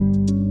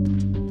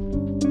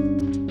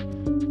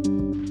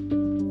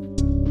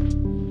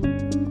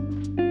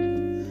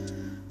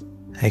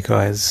Hey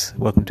guys,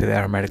 welcome to the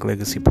Aromatic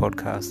Legacy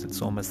podcast.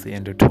 It's almost the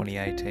end of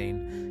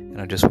 2018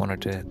 and I just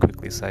wanted to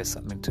quickly say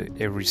something to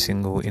every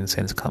single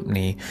incense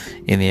company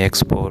in the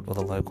export or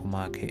the local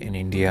market in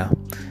India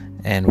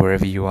and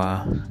wherever you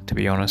are. To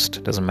be honest,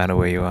 it doesn't matter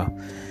where you are.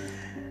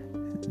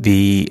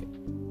 The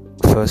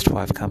first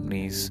 5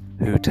 companies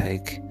who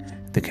take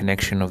the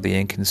connection of the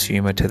end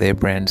consumer to their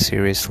brand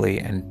seriously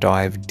and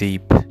dive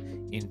deep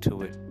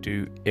into it,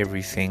 do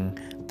everything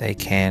they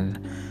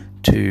can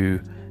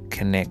to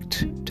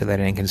connect to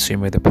that end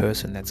consumer, the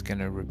person that's going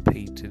to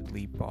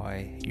repeatedly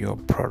buy your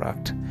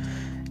product,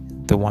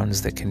 the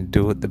ones that can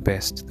do it the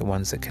best, the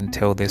ones that can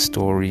tell their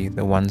story,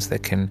 the ones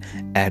that can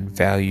add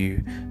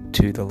value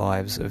to the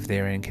lives of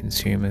their end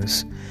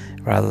consumers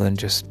rather than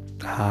just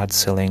hard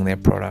selling their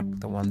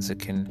product, the ones that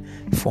can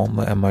form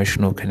an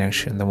emotional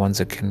connection, the ones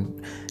that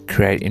can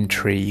create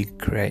intrigue,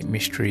 create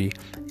mystery,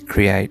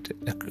 create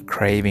a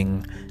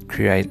craving,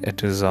 create a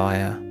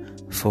desire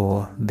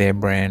for their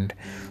brand.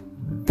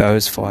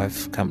 Those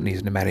 5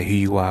 companies, no matter who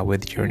you are,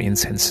 whether you're an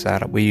incense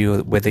startup,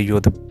 whether you're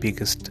the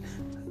biggest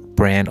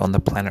brand on the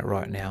planet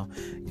right now,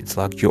 it's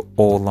like you're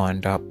all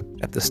lined up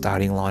at the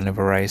starting line of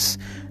a race.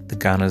 The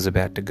gun is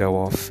about to go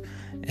off,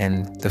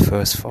 and the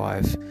first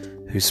 5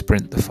 who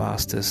sprint the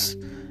fastest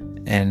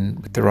and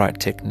with the right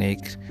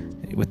technique,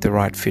 with the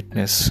right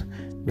fitness,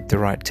 with the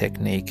right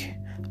technique,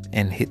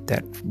 and hit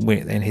that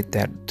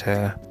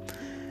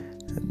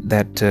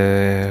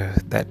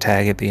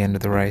tag at the end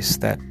of the race,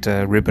 that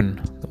ribbon.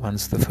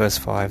 The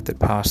first 5 that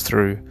pass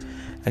through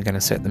are going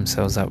to set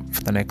themselves up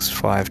for the next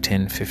 5,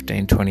 10,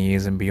 15, 20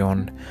 years and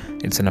beyond.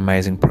 It's an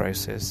amazing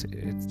process.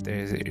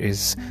 There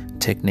is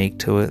technique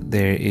to it.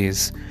 There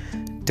is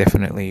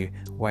definitely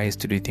ways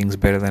to do things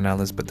better than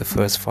others, but the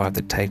first 5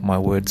 that take my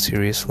word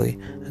seriously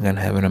are going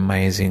to have an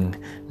amazing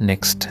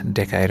next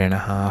decade and a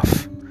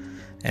half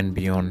and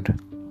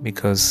beyond.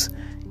 Because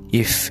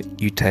if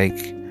you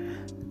take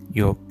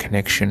your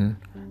connection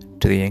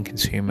to the end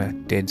consumer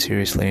dead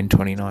seriously in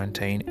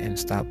 2019 and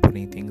start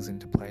putting things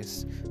into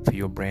place for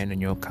your brand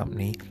and your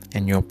company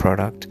and your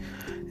product,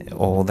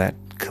 all those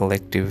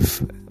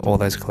collective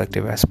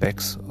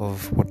aspects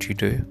of what you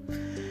do,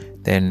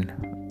 then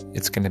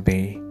it's going to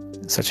be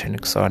such an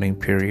exciting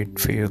period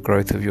for your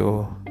growth of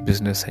your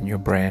business and your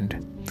brand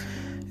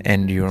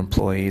and your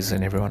employees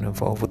and everyone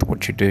involved with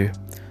what you do.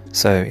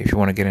 So if you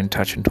want to get in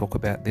touch and talk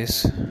about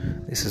this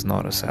is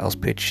not a sales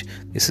pitch.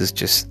 This is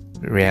just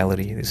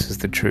reality. This is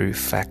the true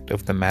fact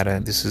of the matter.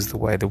 This is the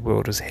way the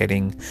world is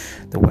heading.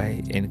 The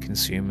way end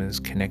consumers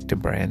connect to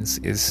brands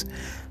is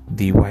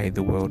the way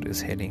the world is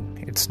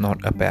heading. It's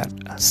not about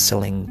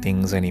selling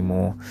things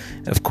anymore.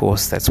 Of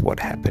course, that's what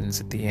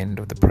happens at the end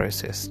of the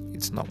process.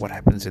 It's not what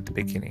happens at the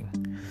beginning.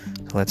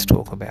 So let's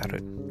talk about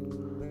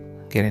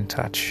it. Get in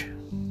touch.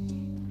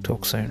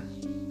 Talk soon.